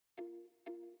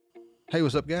Hey,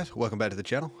 what's up guys? Welcome back to the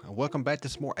channel, and welcome back to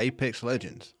some more Apex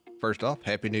Legends. First off,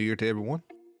 Happy New Year to everyone.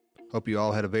 Hope you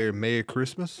all had a very Merry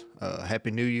Christmas, Happy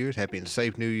New Year's, Happy and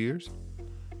safe New Year's.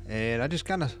 And I just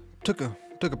kind of took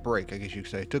a break, I guess you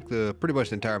could say. Took pretty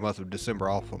much the entire month of December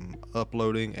off from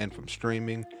uploading and from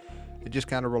streaming. And just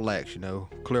kind of relax,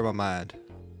 clear my mind.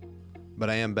 But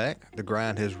I am back, the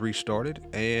grind has restarted,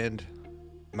 and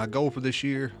my goal for this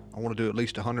year, I want to do at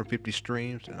least 150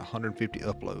 streams and 150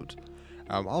 uploads.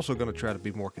 I'm also going to try to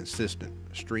be more consistent.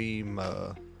 Stream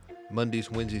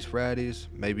Mondays, Wednesdays, Fridays,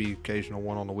 maybe occasional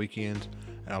one on the weekends.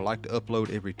 And I like to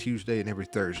upload every Tuesday and every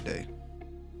Thursday.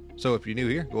 So if you're new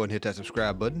here, go ahead and hit that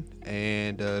subscribe button.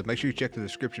 And make sure you check the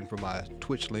description for my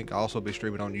Twitch link. I'll also be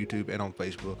streaming on YouTube and on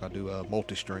Facebook. I do a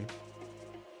multi-stream.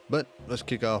 But let's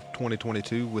kick off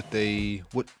 2022 with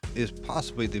what is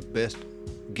possibly the best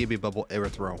Gibby bubble ever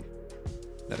thrown.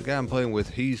 Now the guy I'm playing with,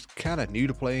 he's kind of new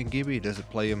to playing Gibby. He doesn't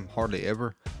play him hardly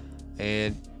ever.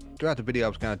 And throughout the video I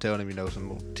was kind of telling him, some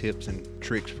little tips and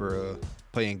tricks for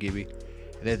playing Gibby.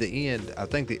 And at the end, I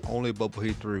think the only bubble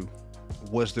he threw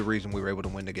was the reason we were able to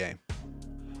win the game.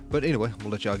 But anyway, I'm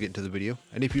gonna let y'all get into the video.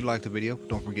 And if you like the video,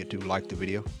 don't forget to like the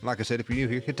video. Like I said, if you're new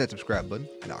here, hit that subscribe button.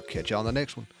 And I'll catch y'all on the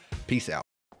next one. Peace out.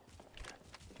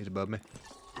 He's above me.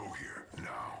 Go here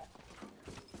now.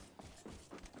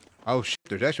 Oh shit,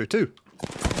 there's actually two.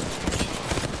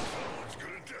 Let's get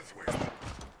a death wave.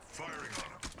 Firing on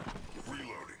him.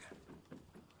 Reloading.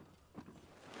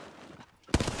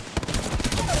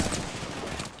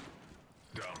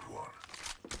 Down one.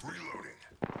 Reloading.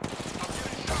 I'm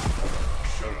getting shot.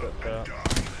 Shut up and die.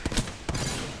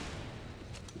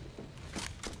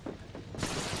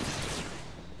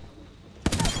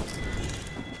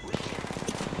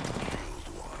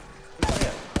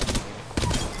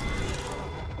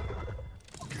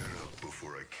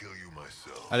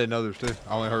 I didn't know there was two.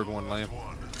 I only heard one lamb.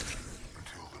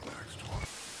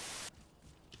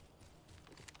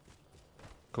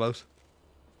 Close.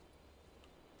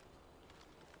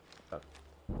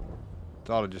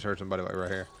 Thought I just heard somebody like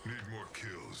right here. Need more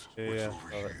kills. Yeah.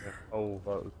 What's over here? Oh,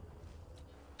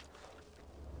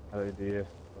 oh dear.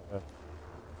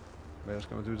 Man's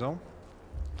coming through zone.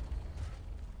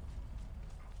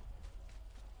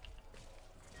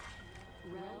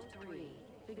 Round 3,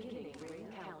 beginning ring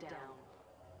countdown.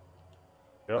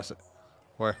 Yep. That's it.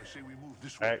 Where? I say we move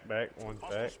this way. Back, one's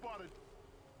Hostile back. spotted.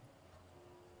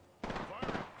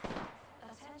 Firing.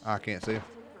 I can't see him.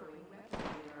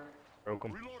 Broke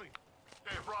him. Reloading.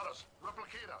 Hey, brought us.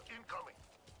 Replicator incoming.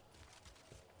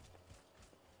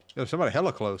 Yo, somebody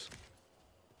hella close.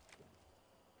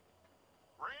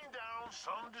 Rain down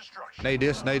some destruction. Nade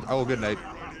this, nade. Oh, good nade.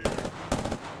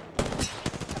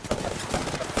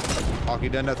 Hawk, you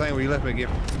done that thing where you left me,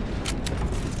 Gibby.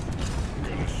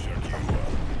 Gonna shut you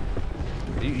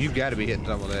up. You got to be hitting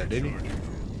some of that, didn't you?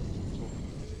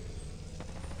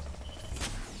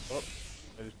 Oh,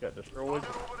 they just got destroyed.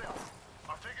 Get over there.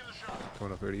 I'm taking the shot.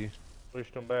 Coming up here to you.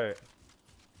 Pushed them back.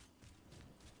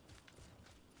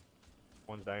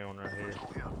 One's down right here.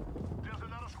 There's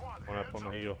another squad. One up on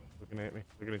the hill, looking at me.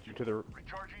 Looking at you to the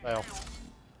Recharging south.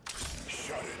 shield.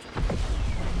 Shut it.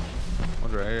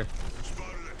 One's right here.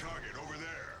 Spotted a target over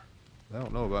there. They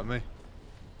don't know about me.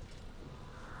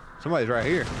 Somebody's right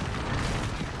here.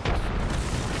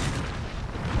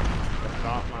 That's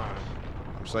not mine.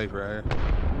 I'm safe right here.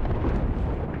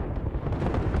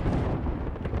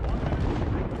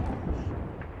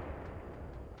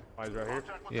 Somebody's right here.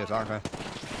 Yeah, it's okay.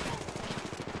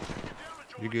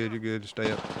 You're good, you're good. Just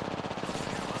stay up.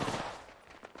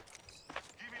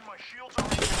 Giving my shields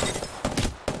up.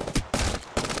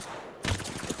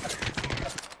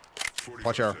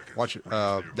 Watch out. Watch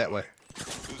that way.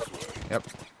 Yep.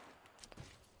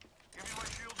 Giving my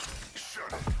shields.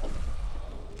 Shut it.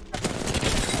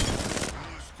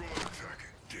 Another squad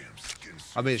attacking. Damn skin.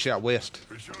 I'm being shot west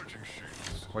Recharging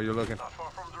shields. while you're looking. Not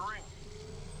far from the ring.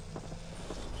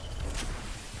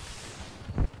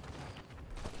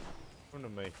 Come to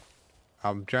me.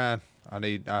 I'm trying. I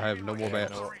have no more I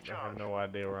bats. have no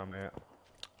idea where I'm at.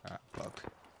 Alright, fucked.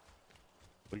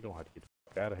 We gonna have to get the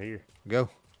fuck out of here. Go.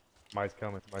 Somebody's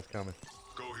coming. Somebody's coming.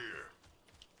 Go here.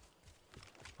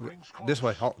 Rings This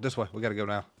way. close. Oh, this way. We gotta go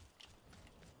now.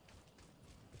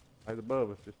 Right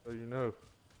above us, just so you know.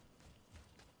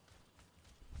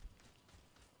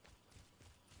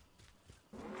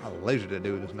 I lasered that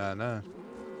dude with this 9.9. How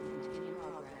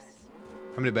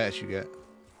many bats you got?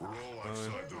 We're all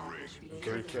outside the ring. You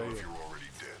Very can't kill safe. if you're already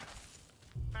dead.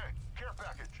 Hey, care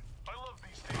package. I love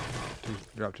these things.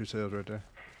 Drop 2 cells right there.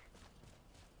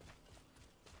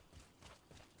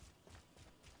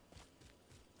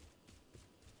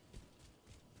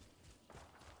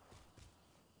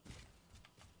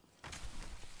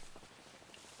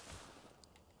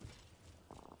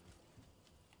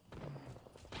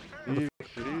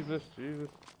 Jesus.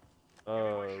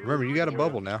 Remember, you got a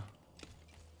bubble now.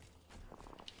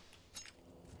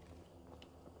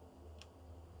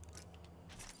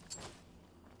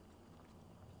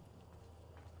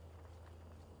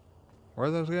 Where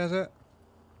are those guys at?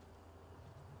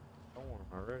 I want him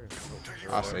already.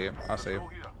 I see him. I see him.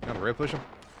 You gonna red push him?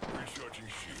 Recharging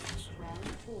shields. Round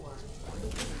 4.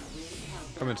 Beginning ring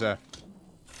countdown. Come inside.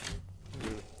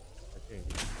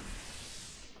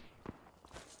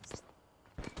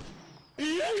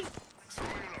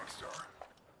 Throwing an arc star.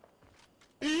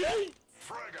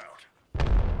 Frag out.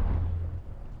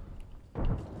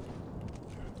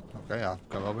 Okay, I'll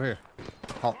come over here.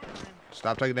 Halt.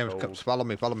 Stop taking damage. Come, follow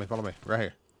me. Follow me. Follow me. Right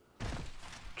here.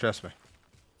 Trust me.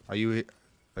 Are you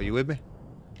with me?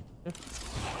 The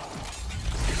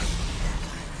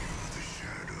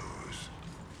shadows.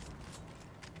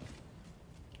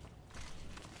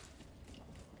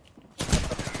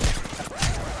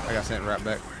 I got sent right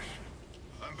back.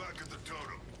 I'm back at the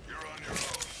totem. You're on your own.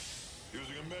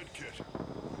 Using a med kit.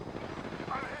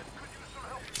 I'm hit. Could use some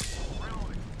help.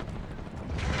 Reloading.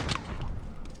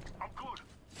 I'm good.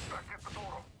 Back at the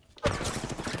totem.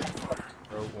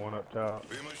 Throw one up top.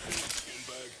 Be my shield, skin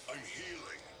bag. I'm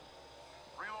healing.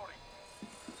 Reloading.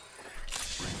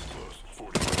 Rings close.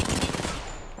 40.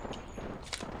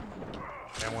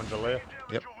 And one to the left.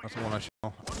 Yep, that's the one I shot.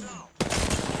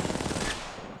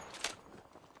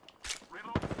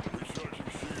 Recharging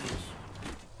shields.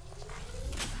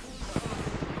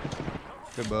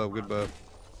 Good bub. Good bub.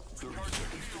 30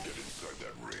 seconds to get inside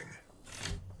that ring.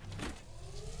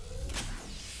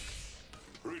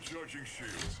 Recharging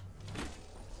shields.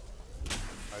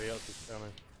 Somebody else is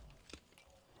coming.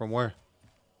 From where?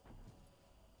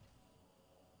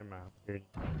 Come out here.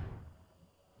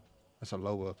 That's a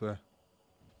low up there.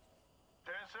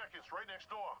 10 seconds, right next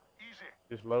door. Easy.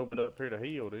 Just loaded up here to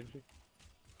heal, didn't you?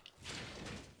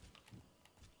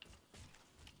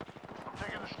 I'm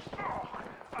taking the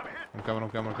I'm hit. I'm coming. I'm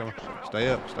coming. I'm coming. Stay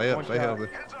up. Stay up. Stay healthy.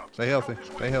 Stay healthy.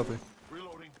 Stay healthy.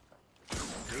 Reloading.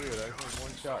 Good. I got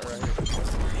one shot right here.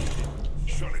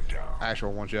 Shut it down.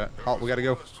 Actual one shot. Halt. We gotta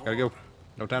go. Gotta go.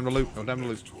 No time to loot. No time to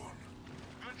loot. Next one.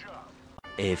 Good job.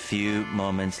 A few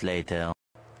moments later.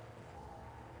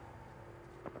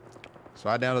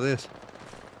 Slide down to this.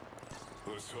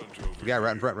 Let's hunt over. The guy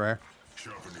right in front, right here.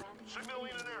 Sharpen your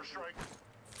signaling an airstrike.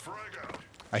 Frag out.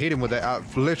 I hit him with that. I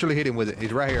literally hit him with it.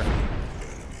 He's right here.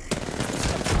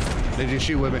 They just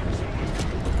shoot with me.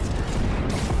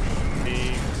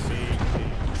 Big.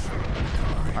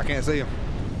 I can't see him.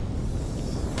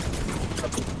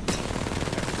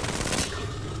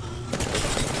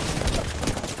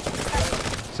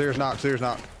 Serious knock. Serious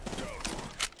knock.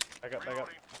 Back up.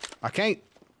 I can't.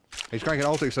 He's cranking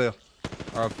ulti cell.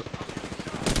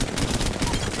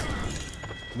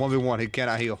 1v1. He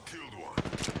cannot heal. Killed one.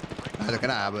 Neither can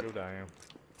I, but Go down.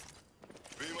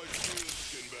 Be my shield,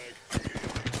 skin bag.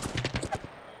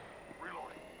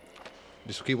 Reloading.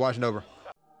 just keep watching over.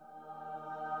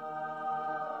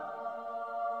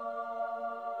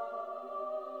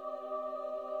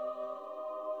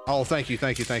 Oh, thank you.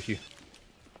 That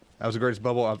was the greatest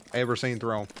bubble I've ever seen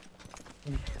thrown.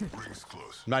 Rings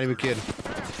close. I'm not even kidding.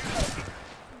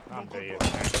 I'm dead.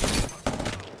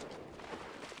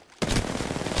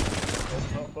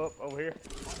 Up, over here.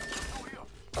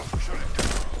 Shut it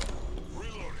down.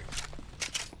 Reloading.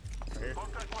 Right here.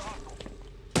 Contact with hostile.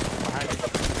 Behind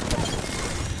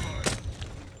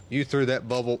you. You threw that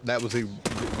bubble. That was the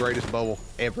greatest bubble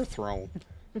ever thrown.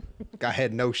 Guy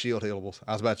had no shield healables.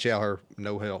 I was about to shout her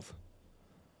no health.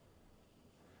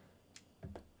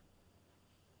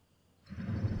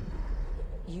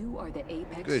 You are the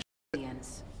Apex Good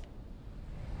champions.